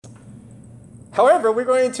However, we're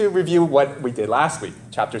going to review what we did last week,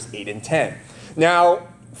 chapters 8 and 10. Now,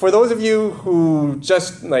 for those of you who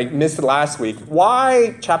just missed it last week,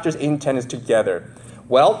 why chapters 8 and 10 is together?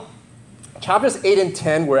 Well, chapters 8 and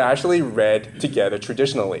 10 were actually read together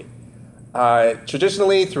traditionally.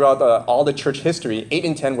 Traditionally, throughout all the church history, 8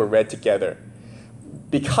 and 10 were read together.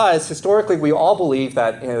 Because historically, we all believe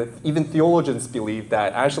that, even theologians believe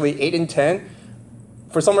that actually 8 and 10,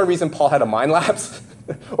 for some reason, Paul had a mind lapse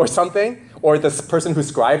or something, or the person who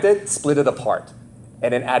scribed it split it apart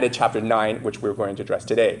and then added chapter 9, which we're going to address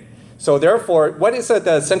today. So therefore, what is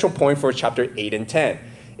the central point for chapter 8 and 10?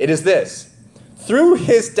 It is this. Through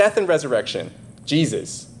his death and resurrection,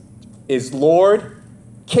 Jesus is Lord,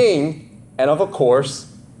 King, and of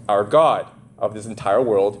course, our God of this entire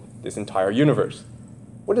world, this entire universe.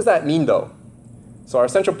 What does that mean, though? So our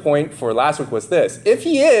central point for last week was this. If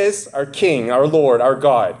he is our King, our Lord, our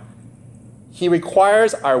God, he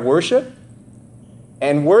requires our worship,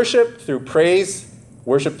 and worship through praise,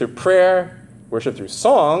 worship through prayer, worship through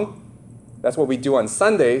song. That's what we do on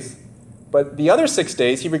Sundays. But the other 6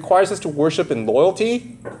 days, he requires us to worship in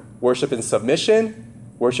loyalty, worship in submission,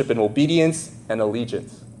 worship in obedience, and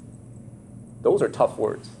allegiance. Those are tough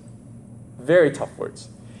words. Very tough words.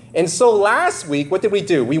 And so last week, what did we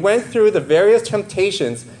do? We went through the various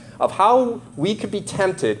temptations of how we could be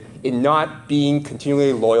tempted in not being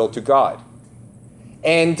continually loyal to God.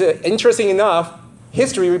 And interesting enough,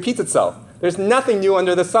 history repeats itself. There's nothing new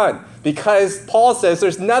under the sun, because Paul says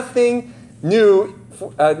there's nothing new,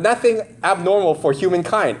 nothing abnormal for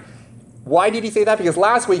humankind. Why did he say that? Because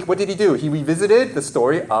last week, what did he do? He revisited the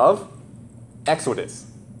story of Exodus.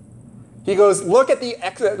 He goes, look at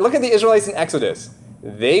the Israelites in Exodus.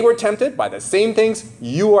 They were tempted by the same things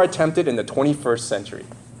you are tempted in the 21st century.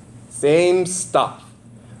 Same stuff.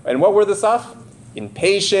 And what were the stuff?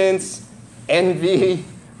 Impatience, envy,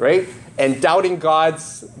 right? And doubting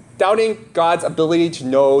God's ability to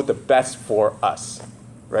know the best for us,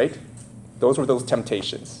 right? Those were those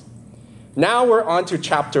temptations. Now we're on to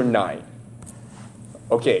chapter 9.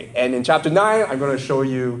 Okay, and in chapter 9, I'm going to show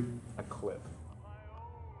you a clip.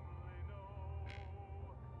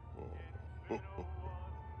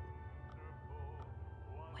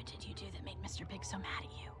 What did you do that made Mr. Big so mad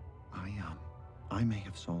at you? I may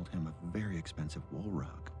have sold him a very expensive wool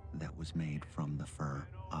rug that was made from the fur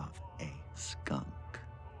of a skunk.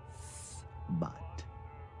 But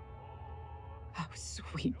Oh,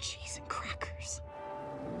 sweet cheese and crackers.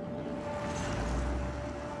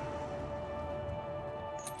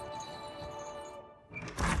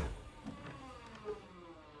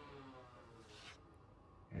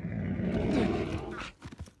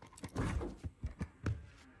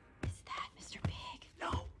 Is that Mr. Big?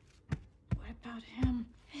 no, What about him?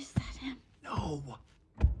 Is that him? no.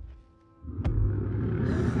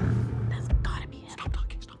 That's gotta be him. Stop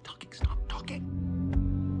talking, stop talking, stop talking.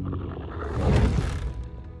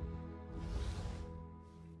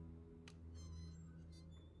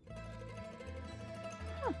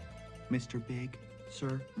 Mr. Big,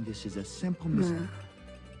 sir, this is a simple mistake.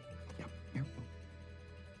 Yep, yep.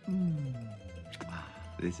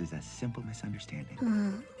 This is a simple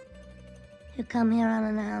misunderstanding. You come here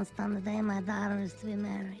unannounced on the day my daughter is to be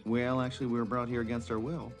married. Well, actually, we were brought here against our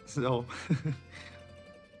will, so...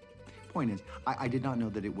 Point is, I did not know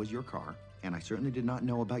that it was your car, and I certainly did not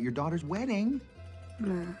know about your daughter's wedding.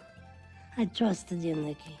 No. I trusted you,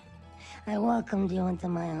 Nikki. I welcomed you into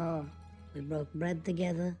my home. We broke bread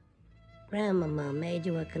together. Grandmama made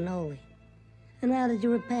you a cannoli. And how did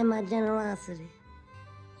you repay my generosity?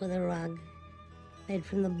 With a rug made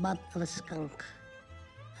from the butt of a skunk.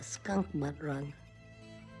 A skunk butt rug.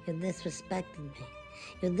 You disrespected me.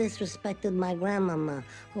 You disrespected my grandmama,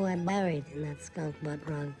 who I buried in that skunk butt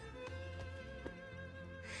rug.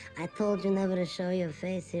 I told you never to show your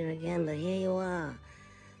face here again, but here you are,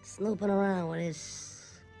 snooping around with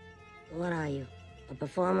this... What are you? A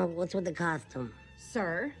performer? What's with the costume?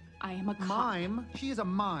 Sir, I am a cop. Mime? She is a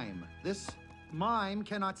mime. This mime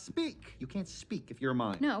cannot speak. You can't speak if you're a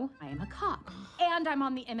mime. No, I am a cop. And I'm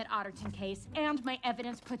on the Emmett Otterton case, and my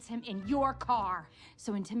evidence puts him in your car.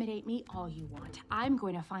 So intimidate me all you want. I'm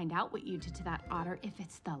going to find out what you did to that otter if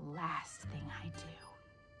it's the last thing I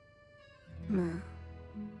do. No.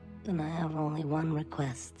 Then I have only one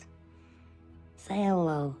request. Say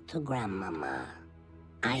hello to Grandmama.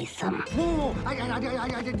 Isom. Whoa! I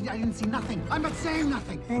didn't see nothing. I'm not saying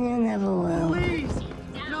nothing. And you never will. Please!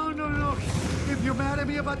 No. If you're mad at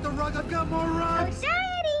me about the rug, I've got more rugs.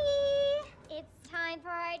 Daddy! It's time for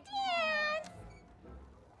our dance!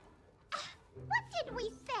 What did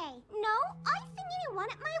we say? No icing anyone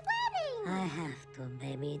at my wedding! I have to,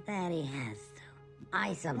 baby. Daddy has to.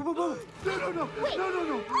 Ice 'em. Wait! She's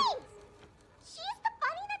the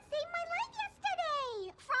bunny that saved my life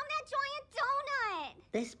yesterday! From that giant donut!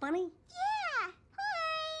 This bunny? Yeah!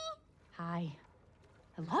 Hi! Hi.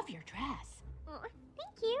 I love your dress. Oh,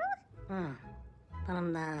 thank you. Put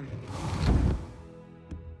 'em down.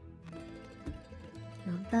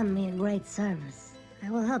 You've done me a great service. I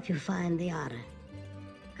will help you find the otter.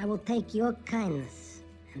 I will take your kindness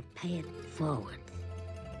and pay it forward.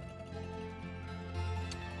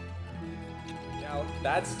 Now,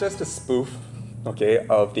 that's just a spoof, okay,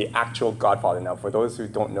 of the actual Godfather. Now, for those who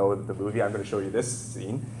don't know the movie, I'm going to show you this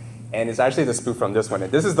scene. And it's actually the spoof from this one.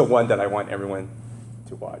 And this is the one that I want everyone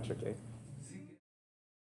to watch, okay?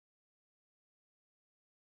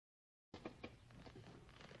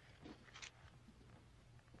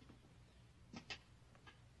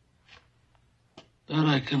 That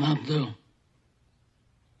I cannot do.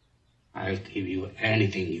 I'll give you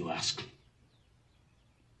anything you ask.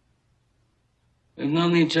 We've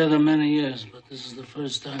known each other many years, but this is the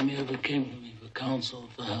first time you ever came to me for counsel,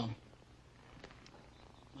 for help.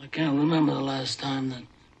 I can't remember the last time that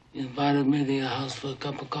you invited me to your house for a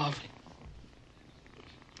cup of coffee.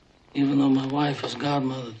 Even though my wife is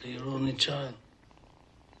godmother to your only child.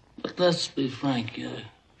 But let's be frank, you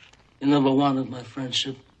never wanted my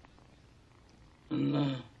friendship.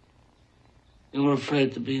 And you were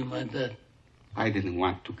afraid to be in my debt. I didn't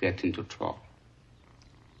want to get into trouble.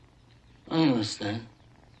 I understand.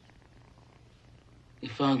 You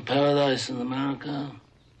found paradise in America.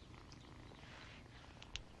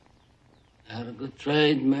 You had a good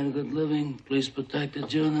trade, made a good living. Police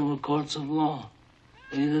protected you, and there were courts of law.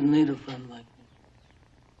 But you didn't need a friend like me.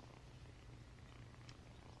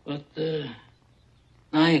 But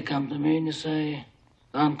now you come to me and you say,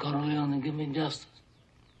 Don Corleone, give me justice.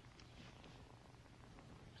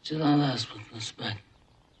 But you don't ask with respect.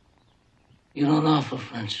 You don't offer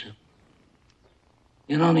friendship.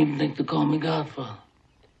 You don't even think to call me Godfather.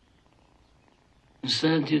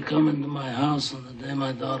 Instead, you come into my house on the day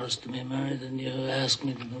my daughter's to be married and you ask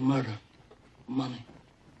me to do murder for money.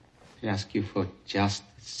 I ask you for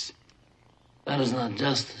justice. That is not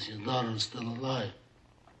justice. Your daughter is still alive.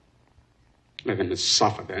 Let him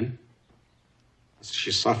suffer then, as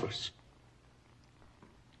she suffers.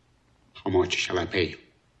 How much shall I pay you?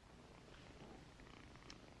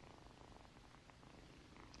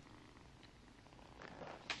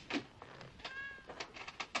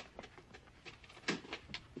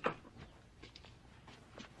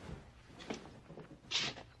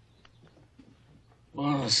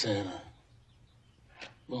 Buonasera.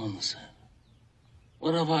 Buonasera.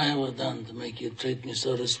 What have I ever done to make you treat me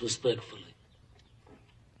so disrespectfully?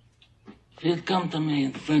 If you'd come to me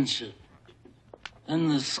in friendship, then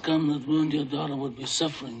the scum that ruined your daughter would be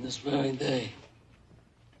suffering this very day.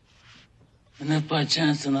 And if by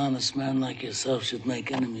chance an honest man like yourself should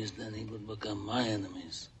make enemies, then he would become my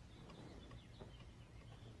enemies.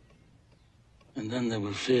 And then they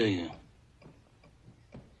would fear you.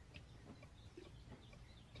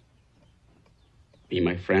 Be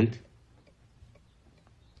my friend?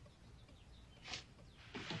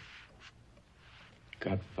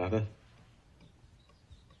 Godfather?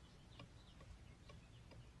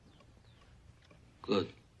 Good.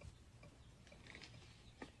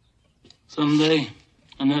 Someday,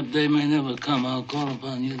 and that day may never come, I'll call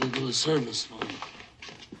upon you to do a service for me.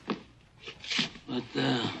 But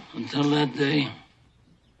until that day,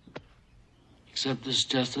 accept this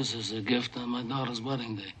justice as a gift on my daughter's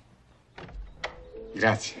wedding day.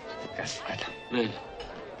 Grazie, Godfather. Prego.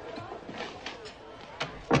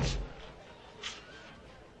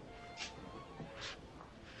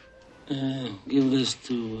 Give this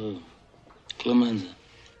to Clemenza.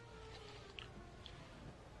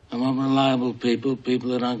 I want reliable people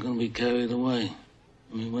that aren't going to be carried away.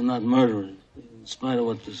 I mean, we're not murderers, in spite of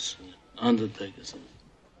what this undertaker says.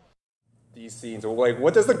 These scenes, like,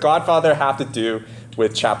 what does The Godfather have to do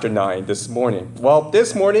with chapter 9 this morning? Well,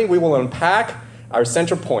 this morning we will unpack our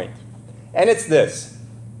central point, and it's this: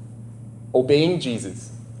 obeying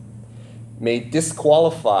Jesus may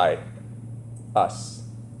disqualify us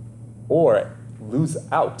or lose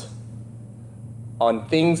out on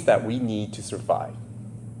things that we need to survive.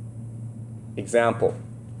 Example: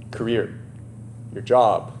 career, your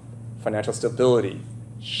job, financial stability,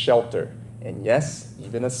 shelter, and yes,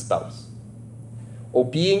 even a spouse.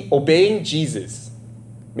 Obeying Jesus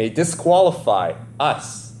may disqualify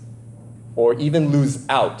us or even lose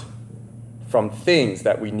out from things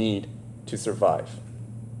that we need to survive.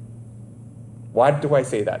 Why do I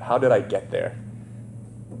say that? How did I get there?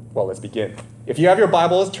 Well, let's begin. If you have your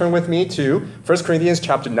Bibles, turn with me to 1 Corinthians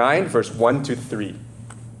chapter 9, verse 1 to 3.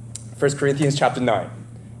 1 1 Corinthians chapter 9,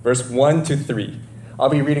 verse 1 to 3. I'll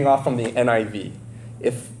be reading off from the NIV.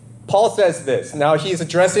 If Paul says this, now he's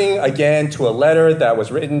addressing again to a letter that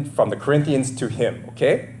was written from the Corinthians to him,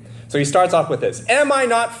 okay? So he starts off with this. Am I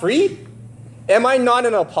not free? Am I not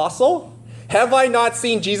an apostle? Have I not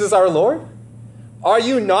seen Jesus our Lord? Are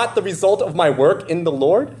you not the result of my work in the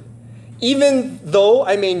Lord? Even though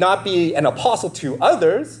I may not be an apostle to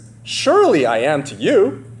others, surely I am to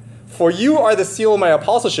you. For you are the seal of my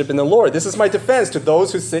apostleship in the Lord. This is my defense to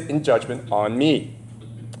those who sit in judgment on me.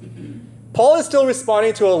 Paul is still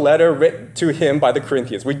responding to a letter written to him by the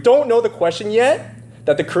Corinthians. We don't know the question yet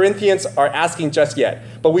that the Corinthians are asking just yet.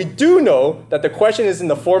 But we do know that the question is in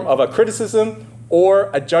the form of a criticism or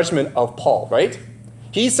a judgment of Paul, right?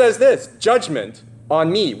 He says this, judgment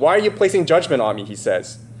on me. Why are you placing judgment on me, he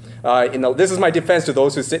says. This is my defense to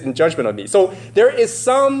those who sit in judgment on me. So there is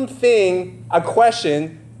something, a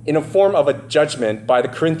question in a form of a judgment by the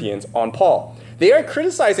Corinthians on Paul. They are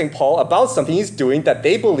criticizing Paul about something he's doing that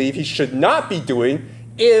they believe he should not be doing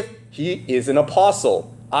if he is an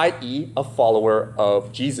apostle, i.e. a follower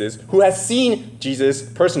of Jesus who has seen Jesus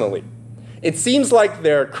personally. It seems like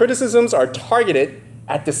their criticisms are targeted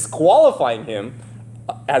at disqualifying him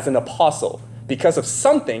as an apostle because of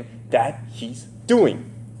something that he's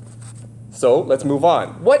doing. So let's move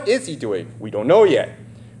on. What is he doing? We don't know yet.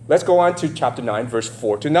 Let's go on to chapter 9, verse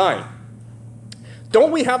 4 to 9.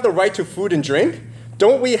 Don't we have the right to food and drink?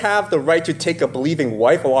 Don't we have the right to take a believing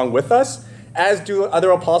wife along with us, as do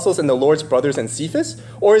other apostles and the Lord's brothers and Cephas?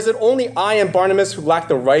 Or is it only I and Barnabas who lack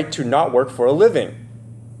the right to not work for a living?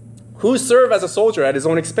 Who serve as a soldier at his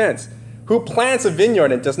own expense? Who plants a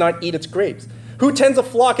vineyard and does not eat its grapes? Who tends a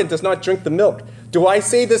flock and does not drink the milk? Do I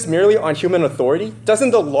say this merely on human authority?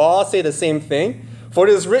 Doesn't the law say the same thing? For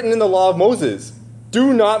it is written in the law of Moses,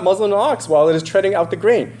 do not muzzle an ox while it is treading out the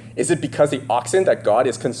grain. Is it because the oxen that God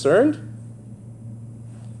is concerned?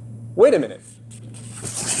 Wait a minute.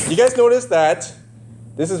 You guys notice that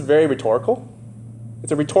this is very rhetorical?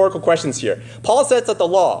 It's a rhetorical question here. Paul says that the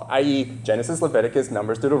law, i.e. Genesis, Leviticus,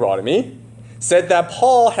 Numbers, Deuteronomy, said that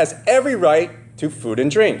Paul has every right to food and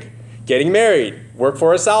drink, getting married, work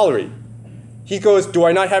for a salary. He goes, do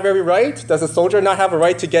I not have every right? Does a soldier not have a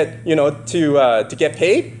right to get, to get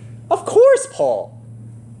paid? Of course, Paul.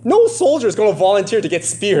 No soldier is going to volunteer to get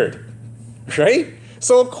speared, right?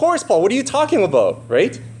 So of course, Paul, what are you talking about,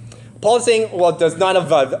 right? Paul is saying, well, does not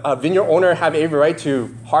a vineyard owner have every right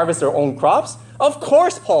to harvest their own crops? Of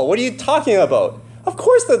course, Paul, what are you talking about? Of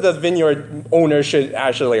course the vineyard owner should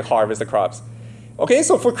actually harvest the crops. Okay,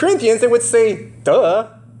 so for Corinthians, they would say, duh,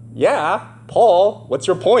 yeah, Paul, what's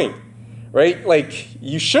your point? Right? Like,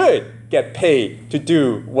 you should get paid to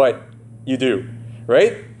do what you do,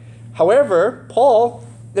 right? However, Paul,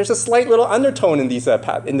 there's a slight little undertone in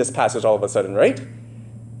this passage all of a sudden, right?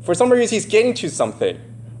 For some reason, he's getting to something.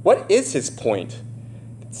 What is his point?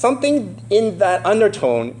 Something in that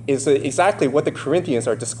undertone is exactly what the Corinthians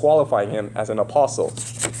are disqualifying him as an apostle.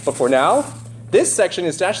 But for now, this section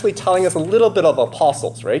is actually telling us a little bit of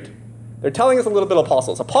apostles, right? They're telling us a little bit of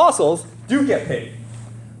apostles. Apostles do get paid.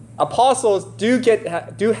 Apostles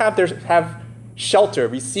have shelter,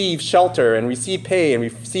 receive shelter, and receive pay, and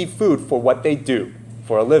receive food for what they do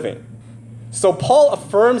for a living. So Paul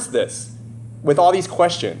affirms this with all these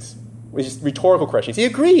questions, with rhetorical questions. He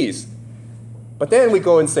agrees. But then we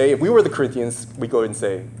go and say, if we were the Corinthians, we go and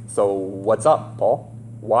say, so what's up, Paul?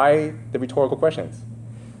 Why the rhetorical questions?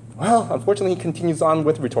 Well, unfortunately, he continues on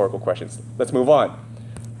with rhetorical questions. Let's move on.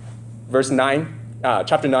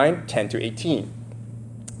 Chapter 9, 10 to 18.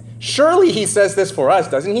 Surely he says this for us,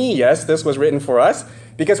 doesn't he? Yes, this was written for us,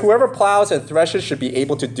 because whoever plows and threshes should be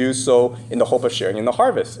able to do so in the hope of sharing in the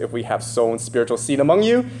harvest. If we have sown spiritual seed among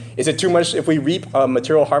you, is it too much if we reap a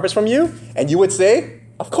material harvest from you? And you would say,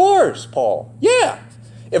 of course, Paul. Yeah.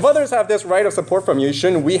 If others have this right of support from you,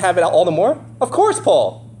 shouldn't we have it all the more? Of course,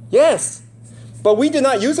 Paul. Yes. But we do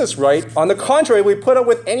not use this right. On the contrary, we put up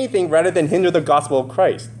with anything rather than hinder the gospel of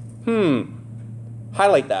Christ.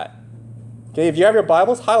 Highlight that. Okay, if you have your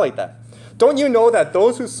Bibles, highlight that. Don't you know that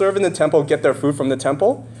those who serve in the temple get their food from the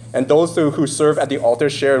temple, and those who serve at the altar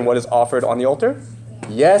share in what is offered on the altar?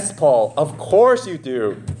 Yes, Paul, of course you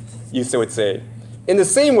do, you would say. In the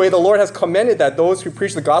same way, the Lord has commanded that those who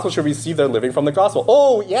preach the gospel should receive their living from the gospel.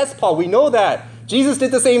 Oh, yes, Paul, we know that. Jesus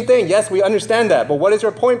did the same thing. Yes, we understand that. But what is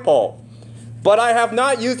your point, Paul? But I have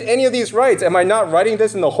not used any of these rights. Am I not writing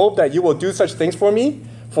this in the hope that you will do such things for me?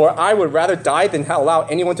 For I would rather die than allow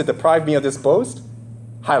anyone to deprive me of this boast.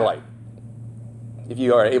 Highlight. If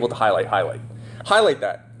you are able to highlight. Highlight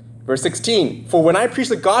that. Verse 16. For when I preach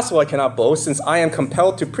the gospel, I cannot boast, since I am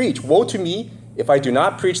compelled to preach. Woe to me if I do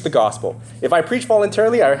not preach the gospel. If I preach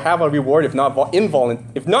voluntarily, I have a reward. If not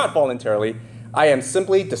voluntarily, I am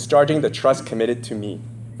simply discharging the trust committed to me.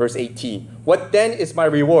 Verse 18. What then is my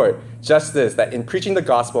reward? Just this, that in preaching the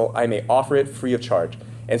gospel, I may offer it free of charge,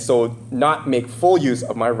 and so not make full use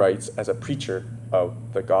of my rights as a preacher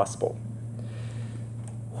of the gospel.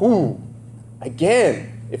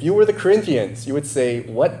 Again, if you were the Corinthians, you would say,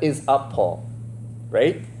 what is up, Paul?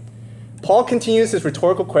 Right? Paul continues his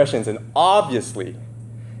rhetorical questions, and obviously,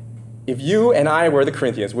 if you and I were the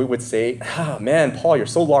Corinthians, we would say, man, Paul, you're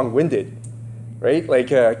so long-winded, right?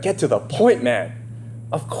 Get to the point, man.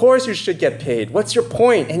 Of course you should get paid. What's your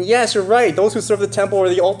point? And yes, you're right. Those who serve the temple or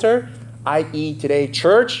the altar, i.e. today,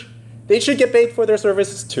 church, they should get paid for their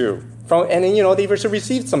services too. They should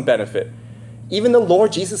receive some benefit. Even the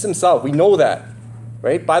Lord Jesus himself, we know that,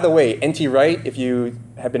 right? By the way, N.T. Wright, if you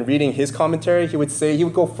have been reading his commentary, he would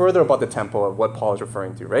go further about the temple of what Paul is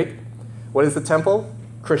referring to, right? What is the temple?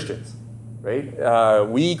 Christians, right?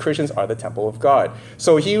 We Christians are the temple of God.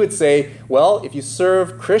 So he would say, well, if you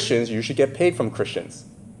serve Christians, you should get paid from Christians.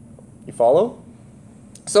 You follow?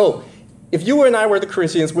 So if you and I were the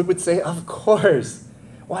Corinthians, we would say, of course.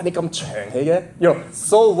 Why they come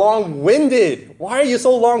so long-winded. Why are you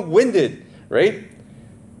so long-winded, right?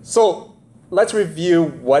 So let's review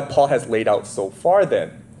what Paul has laid out so far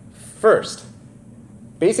then. First,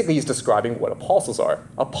 basically he's describing what apostles are.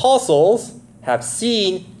 Apostles have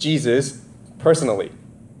seen Jesus personally.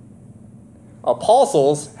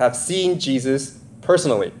 Apostles have seen Jesus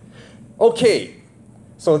personally. Okay,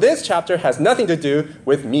 so this chapter has nothing to do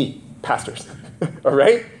with me, pastors. All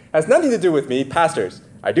right? Has nothing to do with me, pastors.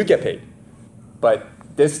 I do get paid. But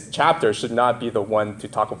this chapter should not be the one to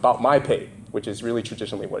talk about my pay, which is really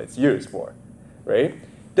traditionally what it's used for, right?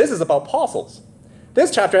 This is about apostles.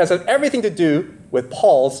 This chapter has everything to do with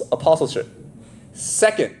Paul's apostleship.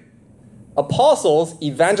 Second, apostles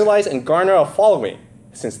evangelize and garner a following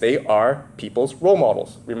since they are people's role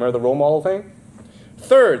models. Remember the role model thing?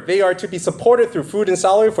 Third, they are to be supported through food and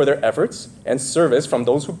salary for their efforts and service from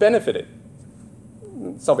those who benefited.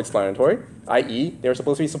 Self-explanatory, i.e., they're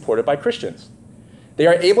supposed to be supported by Christians. They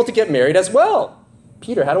are able to get married as well.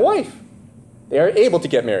 Peter had a wife. They are able to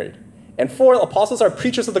get married. And fourth, apostles are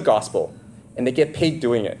preachers of the gospel, and they get paid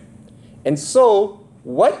doing it. And so,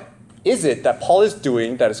 what is it that Paul is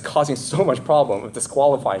doing that is causing so much problem of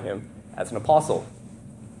disqualifying him as an apostle?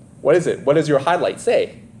 What is it? What does your highlight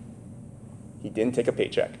say? He didn't take a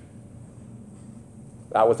paycheck.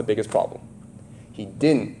 That was the biggest problem. He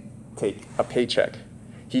didn't take a paycheck.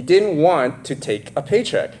 He didn't want to take a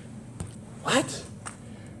paycheck. What?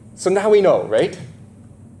 So now we know, right?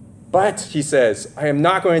 But, he says, I am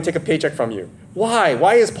not going to take a paycheck from you. Why?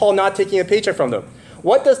 Why is Paul not taking a paycheck from them?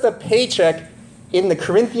 What does the paycheck in the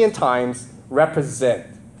Corinthian times represent?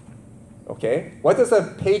 Okay? What does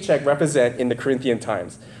a paycheck represent in the Corinthian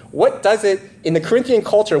times? What does it, in the Corinthian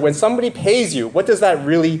culture, when somebody pays you, what does that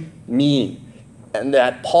really mean? And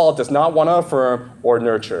that Paul does not want to affirm or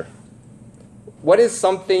nurture. What is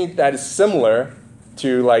something that is similar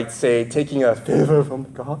to, say, taking a favor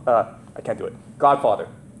from God? I can't do it. Godfather.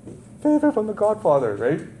 Favor from the Godfather,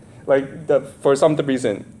 right? For some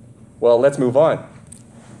reason. Well, let's move on.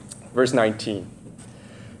 Verse 19.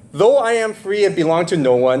 Though I am free and belong to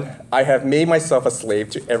no one, I have made myself a slave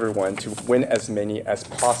to everyone to win as many as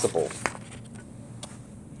possible.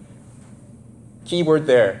 Key word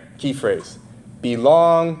there, key phrase.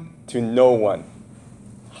 Belong to no one.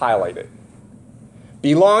 Highlight it.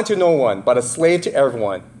 Belong to no one, but a slave to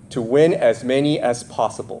everyone to win as many as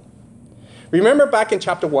possible. Remember back in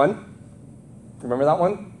chapter 1? Remember that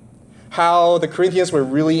one? How the Corinthians were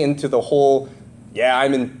really into the whole,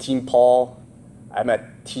 I'm in Team Paul, I'm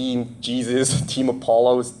at Team Jesus, Team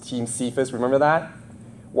Apollos, Team Cephas. Remember that?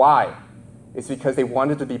 Why? It's because they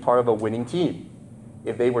wanted to be part of a winning team.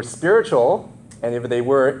 If they were spiritual, and if they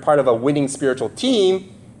were part of a winning spiritual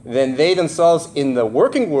team, then they themselves in the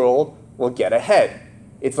working world will get ahead.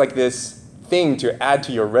 It's like this thing to add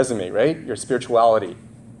to your resume, right? Your spirituality,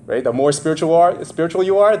 right? The more spiritual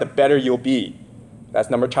you are, the better you'll be. That's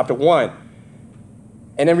chapter 1.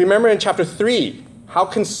 And then remember in chapter 3, how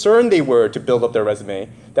concerned they were to build up their resume,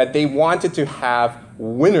 that they wanted to have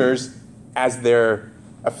winners as their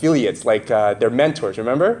affiliates, like their mentors,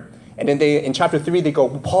 remember? And then in chapter 3, they go,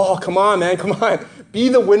 Paul, come on, man, come on. Be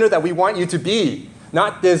the winner that we want you to be,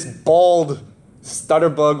 not this bald,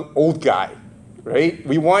 stutterbug old guy, right?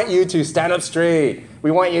 We want you to stand up straight.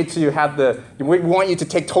 We want you to we want you to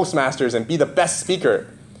take Toastmasters and be the best speaker.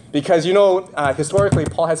 Because, historically,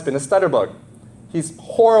 Paul has been a stutterbug. He's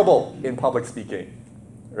horrible in public speaking.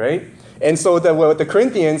 right? And so the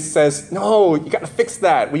Corinthians says, no, you got to fix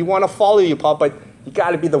that. We want to follow you, Paul, but you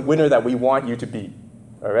got to be the winner that we want you to be,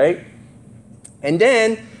 all right? And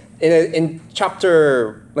then in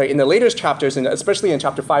the latest chapters, and especially in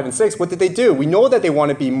chapter 5 and 6, what did they do? We know that they want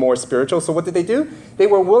to be more spiritual, so what did they do? They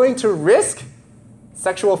were willing to risk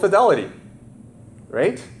sexual fidelity,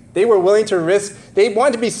 right? They were willing to risk, they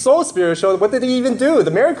wanted to be so spiritual, what did they even do?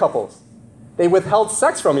 The married couples, they withheld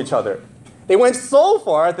sex from each other. They went so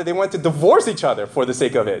far that they wanted to divorce each other for the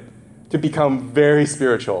sake of it, to become very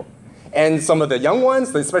spiritual. And some of the young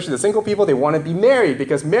ones, especially the single people, they want to be married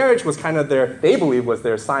because marriage was kind of they believe was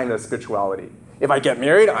their sign of spirituality. If I get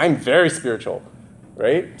married, I'm very spiritual,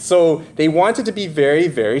 right? So they wanted to be very,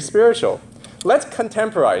 very spiritual. Let's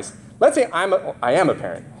contemporize. Let's say I am a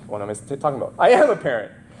parent. What am I talking about? I am a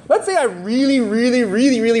parent. Let's say I really, really,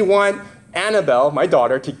 really, really want Annabelle, my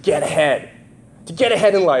daughter, to get ahead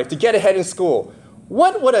in life, to get ahead in school.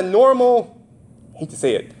 What would a normal, I hate to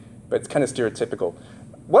say it, but it's kind of stereotypical,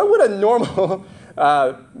 what would a normal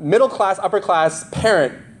middle class, upper class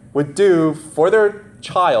parent would do for their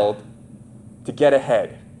child to get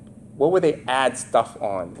ahead? What would they add stuff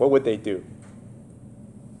on? What would they do?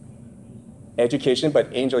 Education, but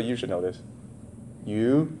Angel, you should know this.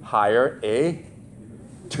 You hire a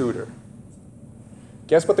tutor.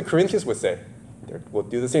 Guess what the Corinthians would say? We'll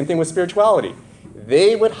do the same thing with spirituality.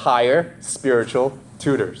 They would hire spiritual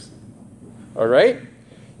tutors. All right?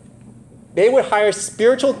 They would hire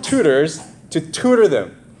spiritual tutors to tutor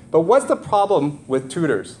them. But what's the problem with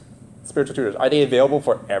tutors, spiritual tutors? Are they available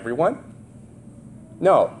for everyone?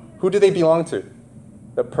 No. Who do they belong to?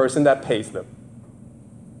 The person that pays them.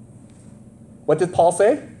 What did Paul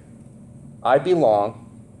say? I belong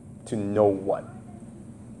to no one.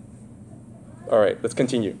 All right, let's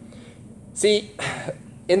continue. See,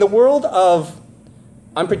 in the world of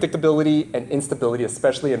unpredictability and instability,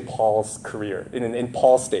 especially in Paul's career, in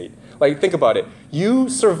Paul's state. Like, think about it. You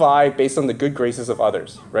survive based on the good graces of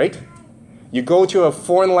others, right? You go to a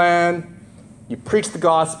foreign land, you preach the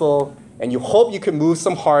gospel, and you hope you can move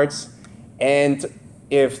some hearts. And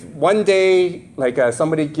if one day,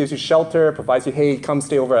 somebody gives you shelter, provides you, hey, come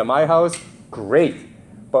stay over at my house, great.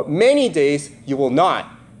 But many days, you will not.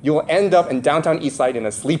 You will end up in downtown Eastside in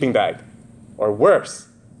a sleeping bag, or worse.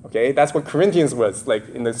 Okay, that's what Corinthians was like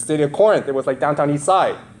in the city of Corinth. It was like downtown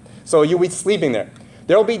Eastside. So you'll be sleeping there.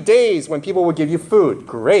 There will be days when people will give you food,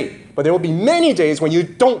 great. But there will be many days when you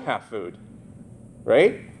don't have food,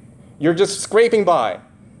 right? You're just scraping by.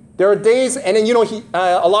 There are days, and then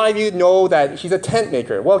a lot of you know that he's a tent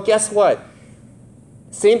maker. Well, guess what?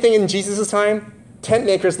 Same thing in Jesus' time. Tent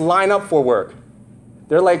makers line up for work.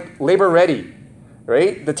 They're like labor ready,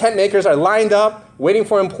 right? The tent makers are lined up, waiting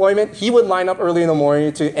for employment. He would line up early in the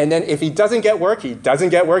morning and then if he doesn't get work, he doesn't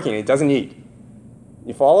get working. He doesn't eat.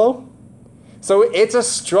 You follow? So it's a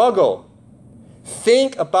struggle.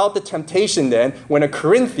 Think about the temptation then when a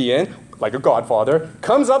Corinthian, like a godfather,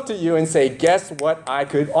 comes up to you and say, guess what I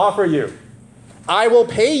could offer you? I will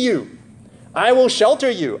pay you. I will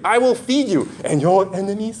shelter you. I will feed you. And your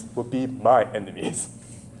enemies will be my enemies.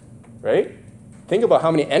 Right? Think about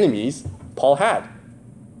how many enemies Paul had.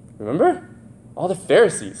 Remember? All the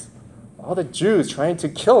Pharisees, all the Jews trying to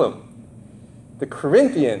kill him. A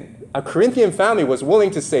Corinthian family was willing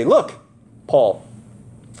to say, look, Paul,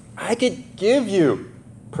 I could give you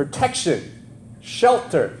protection,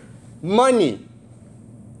 shelter, money,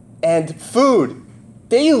 and food,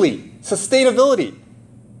 daily, sustainability.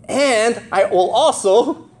 And I will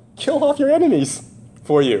also kill off your enemies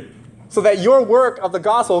for you so that your work of the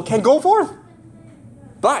gospel can go forth.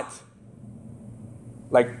 But,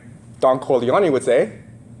 like Don Corleone would say,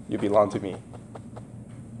 you belong to me.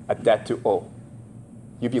 A debt to owe.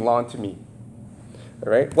 You belong to me.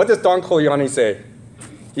 All right? What does Don Corleone say?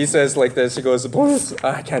 He says like this. He goes,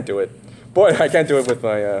 I can't do it. Boy, I can't do it with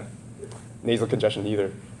my nasal congestion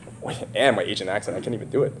either. And my Asian accent. I can't even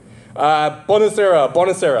do it.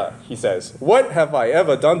 Bonacera, he says. What have I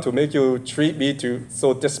ever done to make you treat me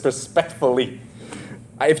so disrespectfully?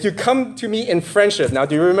 If you come to me in friendship. Now,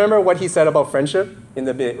 do you remember what he said about friendship in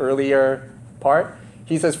the bit earlier part?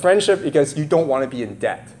 He says friendship because you don't want to be in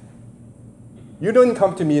debt. You didn't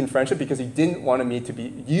come to me in friendship because you didn't want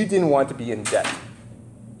to be in debt.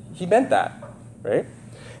 He meant that, right?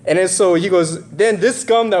 And then so he goes, then this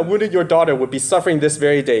scum that wounded your daughter would be suffering this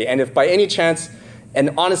very day. And if by any chance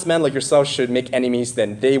an honest man like yourself should make enemies,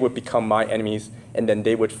 then they would become my enemies, and then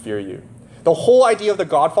they would fear you. The whole idea of The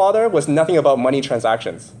Godfather was nothing about money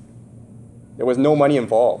transactions. There was no money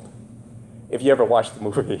involved, if you ever watched the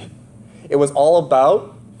movie. It was all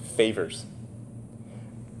about favors.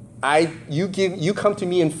 You come to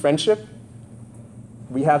me in friendship,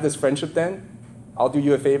 we have this friendship then. I'll do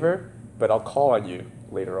you a favor, but I'll call on you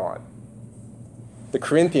later on. The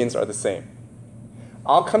Corinthians are the same.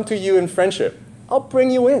 I'll come to you in friendship. I'll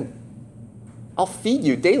bring you in. I'll feed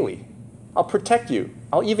you daily. I'll protect you.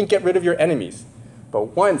 I'll even get rid of your enemies.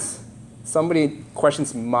 But once somebody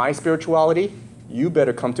questions my spirituality, you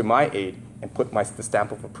better come to my aid and put the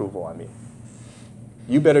stamp of approval on me.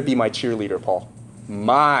 You better be my cheerleader, Paul.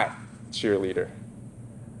 My cheerleader.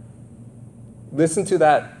 Listen to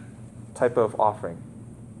that type of offering.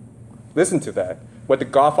 Listen to that. What the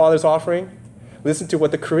Godfather's offering, listen to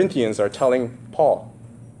what the Corinthians are telling Paul.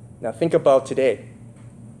 Now think about today.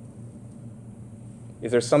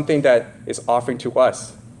 Is there something that is offering to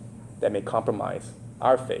us that may compromise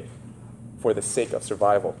our faith for the sake of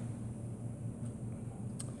survival?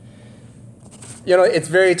 You know, it's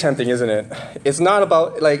very tempting, isn't it? It's not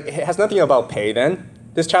about, it has nothing about pay then.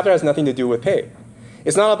 This chapter has nothing to do with pay.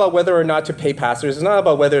 It's not about whether or not to pay pastors. It's not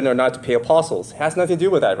about whether or not to pay apostles. It has nothing to do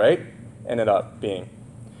with that, right? Ended up being.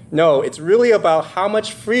 No, it's really about how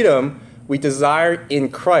much freedom we desire in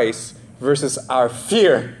Christ versus our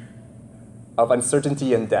fear of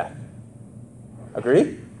uncertainty and death.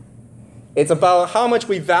 Agree? It's about how much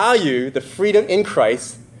we value the freedom in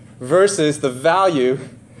Christ versus the value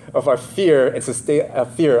of our fear and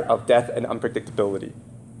fear of death and unpredictability.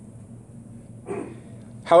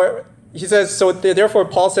 However, he says, so therefore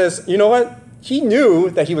Paul says, you know what? He knew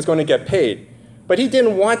that he was going to get paid, but he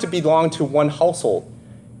didn't want to belong to one household.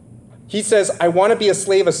 He says, I want to be a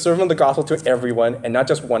slave, a servant of the gospel to everyone and not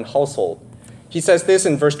just one household. He says this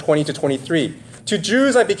in verse 20 to 23. To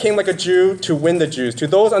Jews I became like a Jew to win the Jews. To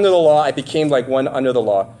those under the law I became like one under the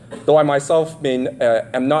law, though I myself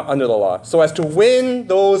am not under the law, so as to win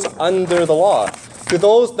those under the law. To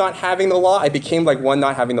those not having the law I became like one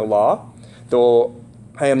not having the law, though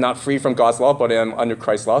I am not free from God's law, but I am under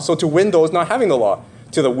Christ's law. So to win those not having the law.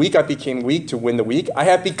 To the weak I became weak to win the weak. I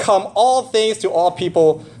have become all things to all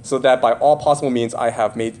people, so that by all possible means I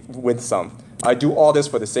have made win some. I do all this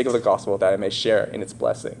for the sake of the gospel, that I may share in its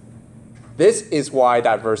blessing. This is why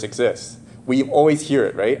that verse exists. We always hear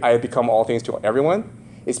it, right? I have become all things to everyone.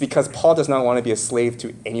 It's because Paul does not want to be a slave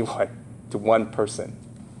to anyone, to one person.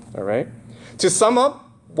 All right? To sum up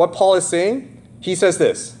what Paul is saying, he says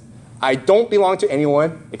this: I don't belong to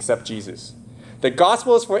anyone except Jesus. The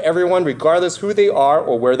gospel is for everyone, regardless who they are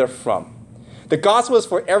or where they're from. The gospel is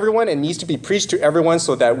for everyone and needs to be preached to everyone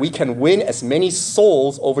so that we can win as many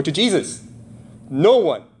souls over to Jesus. No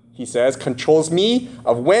one, he says, controls me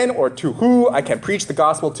of when or to who I can preach the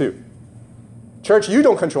gospel to. Church, you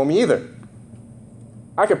don't control me either.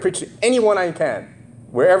 I can preach to anyone I can,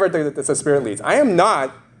 wherever the Spirit leads. I am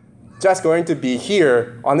not just going to be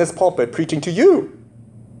here on this pulpit preaching to you,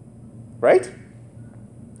 right?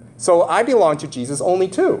 So I belong to Jesus only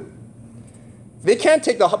too. They can't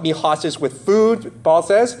take me hostage with food, Paul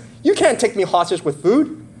says. You can't take me hostage with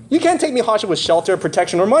food. You can't take me hostage with shelter,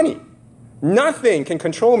 protection, or money. Nothing can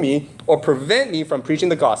control me or prevent me from preaching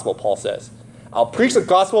the gospel, Paul says. I'll preach the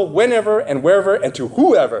gospel whenever and wherever and to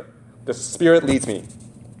whoever the Spirit leads me.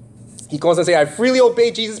 He goes on to say, I freely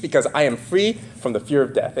obey Jesus because I am free from the fear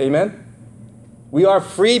of death. Amen? We are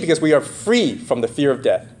free because we are free from the fear of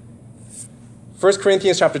death. 1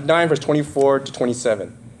 Corinthians chapter 9, verse 24 to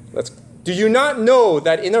 27. Do you not know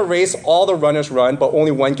that in a race all the runners run, but only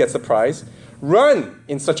one gets the prize? Run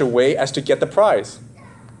in such a way as to get the prize.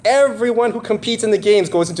 Everyone who competes in the games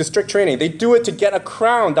goes into strict training. They do it to get a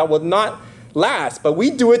crown that will not last, but we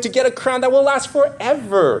do it to get a crown that will last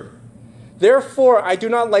forever. Therefore, I do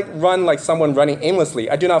not run like someone running aimlessly.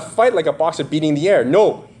 I do not fight like a boxer beating the air.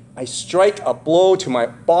 No, I strike a blow to my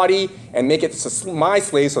body and make it my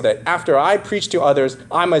slave so that after I preach to others,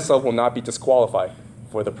 I myself will not be disqualified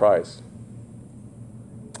for the prize.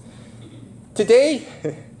 Today,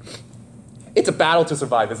 it's a battle to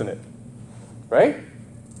survive, isn't it? Right?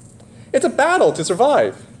 It's a battle to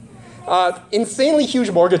survive. Insanely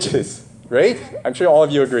huge mortgages, right? I'm sure all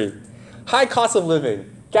of you agree. High cost of living.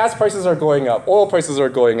 Gas prices are going up. Oil prices are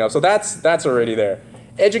going up. So that's already there.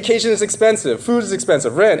 Education is expensive. Food is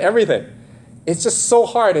expensive. Rent, everything. It's just so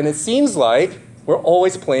hard. And it seems like we're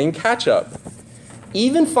always playing catch up.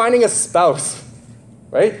 Even finding a spouse,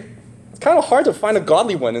 right? It's kind of hard to find a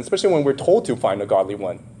godly one, especially when we're told to find a godly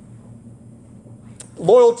one.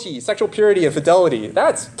 Loyalty, sexual purity, and fidelity.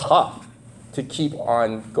 That's tough to keep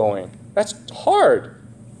on going. That's hard.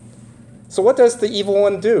 So what does the evil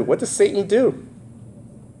one do? What does Satan do?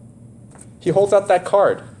 He holds out that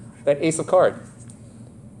card, that ace of cards,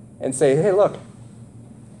 and say, hey, look,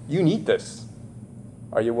 you need this.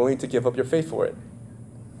 Are you willing to give up your faith for it?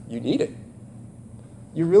 You need it.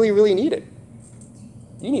 You really, really need it.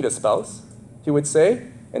 You need a spouse. he would say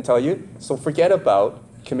and tell you, so forget about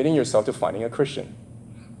committing yourself to finding a Christian.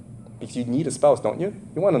 Because you need a spouse, don't you?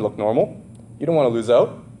 You want to look normal. You don't want to lose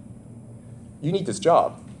out. You need this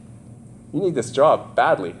job. You need this job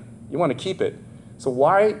badly. You want to keep it. So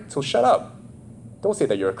shut up. Don't say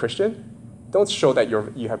that you're a Christian. Don't show that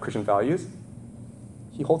you have Christian values.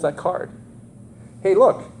 He holds that card. Hey,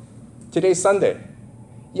 look, today's Sunday.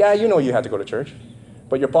 Yeah, you know you had to go to church,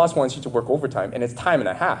 but your boss wants you to work overtime, and it's time and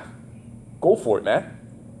a half. Go for it, man.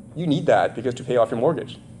 You need that because to pay off your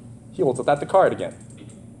mortgage. He holds up the card again.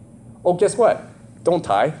 Oh, guess what? Don't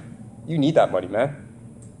tithe. You need that money, man.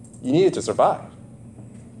 You need it to survive.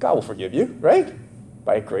 God will forgive you, right?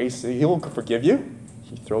 By grace, he will forgive you.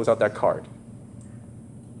 He throws out that card.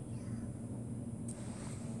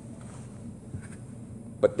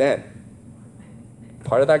 But then,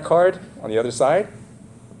 part of that card, on the other side,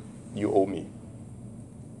 you owe me.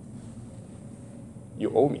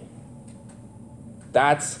 You owe me.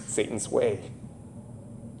 That's Satan's way.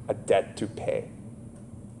 A debt to pay.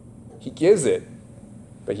 He gives it,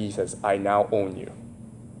 but he says, I now own you.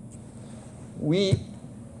 We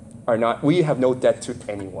have no debt to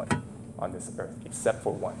anyone on this earth except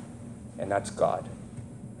for one, and that's God,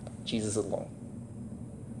 Jesus alone.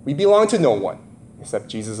 We belong to no one except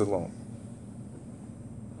Jesus alone.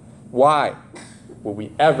 Why will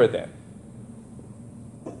we ever then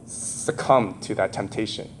succumb to that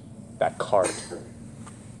temptation, that card?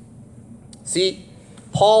 See,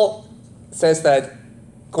 Paul says that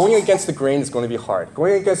going against the grain is going to be hard.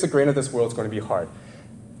 Going against the grain of this world is going to be hard.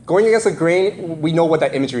 Going against the grain, we know what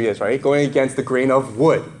that imagery is, right? Going against the grain of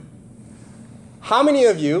wood. How many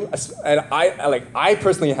of you, and I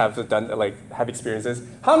personally have experienced this,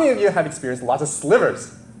 how many of you have experienced lots of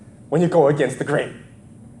slivers when you go against the grain?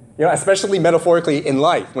 You know, especially metaphorically in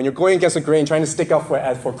life, when you're going against the grain, trying to stick up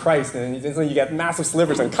for Christ, and you get massive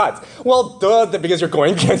slivers and cuts. Well, because you're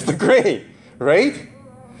going against the grain, right?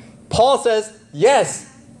 Paul says,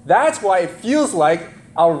 yes, that's why it feels like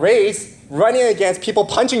a race running against people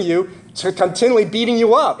punching you, to continually beating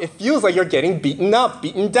you up. It feels like you're getting beaten up,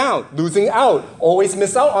 beaten down, losing out, always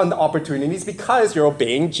miss out on the opportunities because you're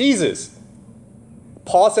obeying Jesus.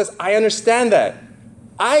 Paul says, I understand that.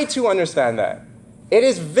 I too understand that. It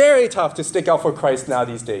is very tough to stick out for Christ now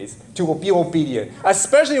these days, to be obedient,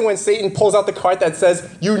 especially when Satan pulls out the card that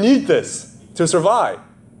says, you need this to survive.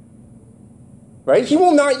 Right? He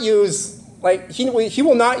will not use, he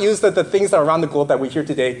will not use the things that are around the globe that we hear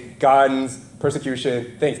today, guns,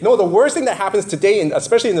 persecution, things. No, the worst thing that happens today,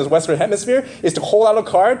 especially in this Western hemisphere, is to hold out a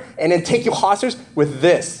card and then take you hostage with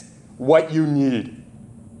this, what you need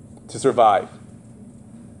to survive.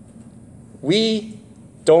 We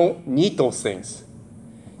don't need those things.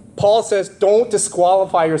 Paul says, don't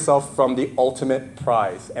disqualify yourself from the ultimate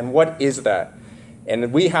prize. And what is that?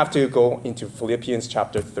 And we have to go into Philippians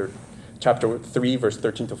chapter 3, verse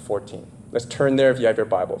 13 to 14. Let's turn there if you have your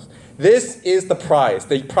Bibles. This is the prize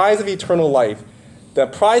of eternal life, the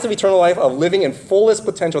prize of eternal life of living in fullest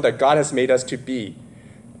potential that God has made us to be.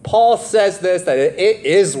 Paul says this, that it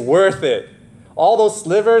is worth it. All those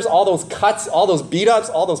slivers, all those cuts, all those beat-ups,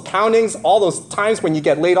 all those poundings, all those times when you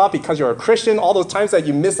get laid off because you're a Christian, all those times that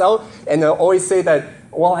you miss out, and they'll always say that,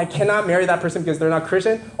 well, I cannot marry that person because they're not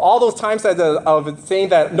Christian. All those times of saying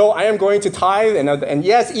that, no, I am going to tithe, and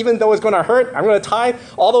yes, even though it's going to hurt, I'm going to tithe.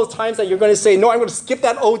 All those times that you're going to say, no, I'm going to skip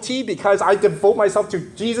that OT because I devote myself to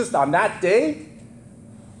Jesus on that day.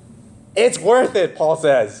 It's worth it, Paul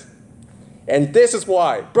says. And this is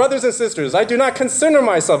why. Brothers and sisters, I do not consider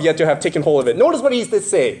myself yet to have taken hold of it. Notice what he did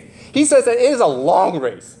say. He says that it is a long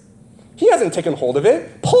race. He hasn't taken hold of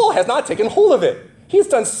it. Paul has not taken hold of it. He's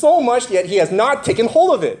done so much, yet he has not taken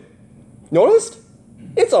hold of it. Noticed?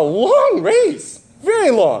 It's a long race. Very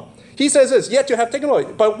long. He says this, yet to have taken hold of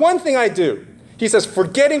it. But one thing I do. He says,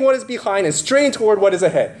 forgetting what is behind and straining toward what is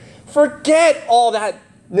ahead. Forget all that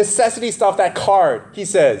necessity stuff, that card, he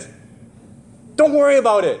says. Don't worry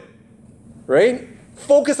about it. Right?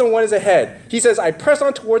 Focus on what is ahead. He says, I press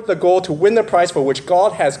on toward the goal to win the prize for which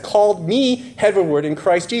God has called me heavenward in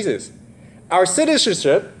Christ Jesus. Our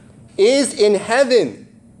citizenship is in heaven.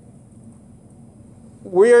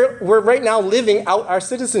 We're right now living out our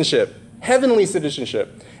citizenship, heavenly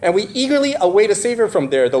citizenship. And we eagerly await a Savior from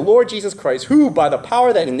there, the Lord Jesus Christ, who, by the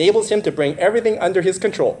power that enables him to bring everything under his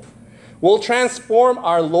control, will transform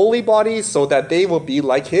our lowly bodies so that they will be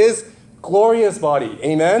like his glorious body.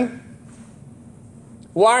 Amen?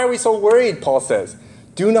 Why are we so worried, Paul says?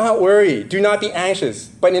 Do not worry. Do not be anxious.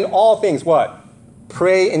 But in all things, what?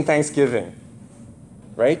 Pray in thanksgiving.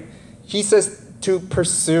 Right? He says to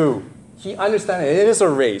pursue. He understands it is a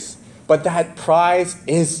race, but that prize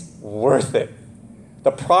is worth it.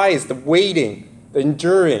 The prize, the waiting, the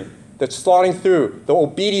enduring, the slotting through, the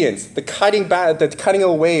obedience, the cutting back, the cutting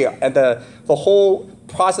away, and the whole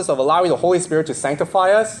process of allowing the Holy Spirit to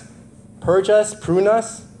sanctify us, purge us, prune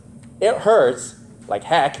us. It hurts like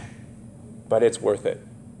heck, but it's worth it.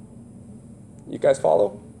 You guys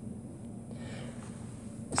follow?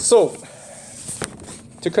 So,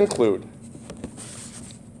 to conclude,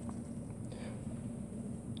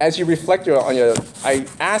 as you reflect on your, I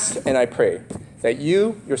ask and I pray that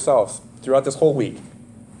you yourselves, throughout this whole week,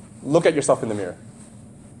 look at yourself in the mirror.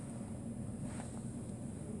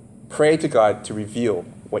 Pray to God to reveal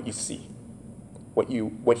what you see, what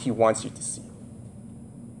He wants you to see.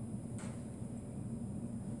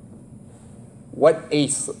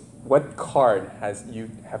 What card have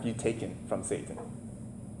you taken from Satan?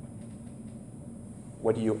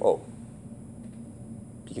 What do you owe?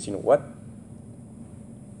 Because you know what?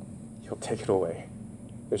 He'll take it away.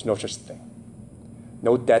 There's no such thing.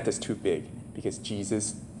 No debt is too big because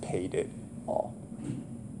Jesus paid it all.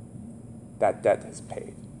 That debt is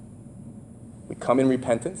paid. We come in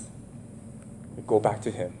repentance. We go back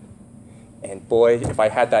to Him. And boy, if I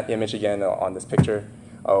had that image again on this picture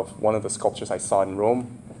of one of the sculptures I saw in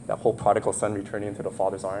Rome, that whole prodigal son returning into the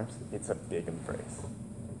Father's arms, it's a big embrace.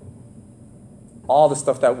 All the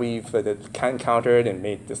stuff that we've encountered and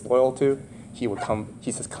made disloyal to, He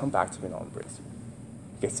says, come back to me and I'll embrace you.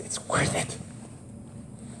 Because it's worth it.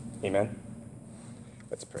 Amen?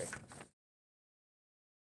 Let's pray.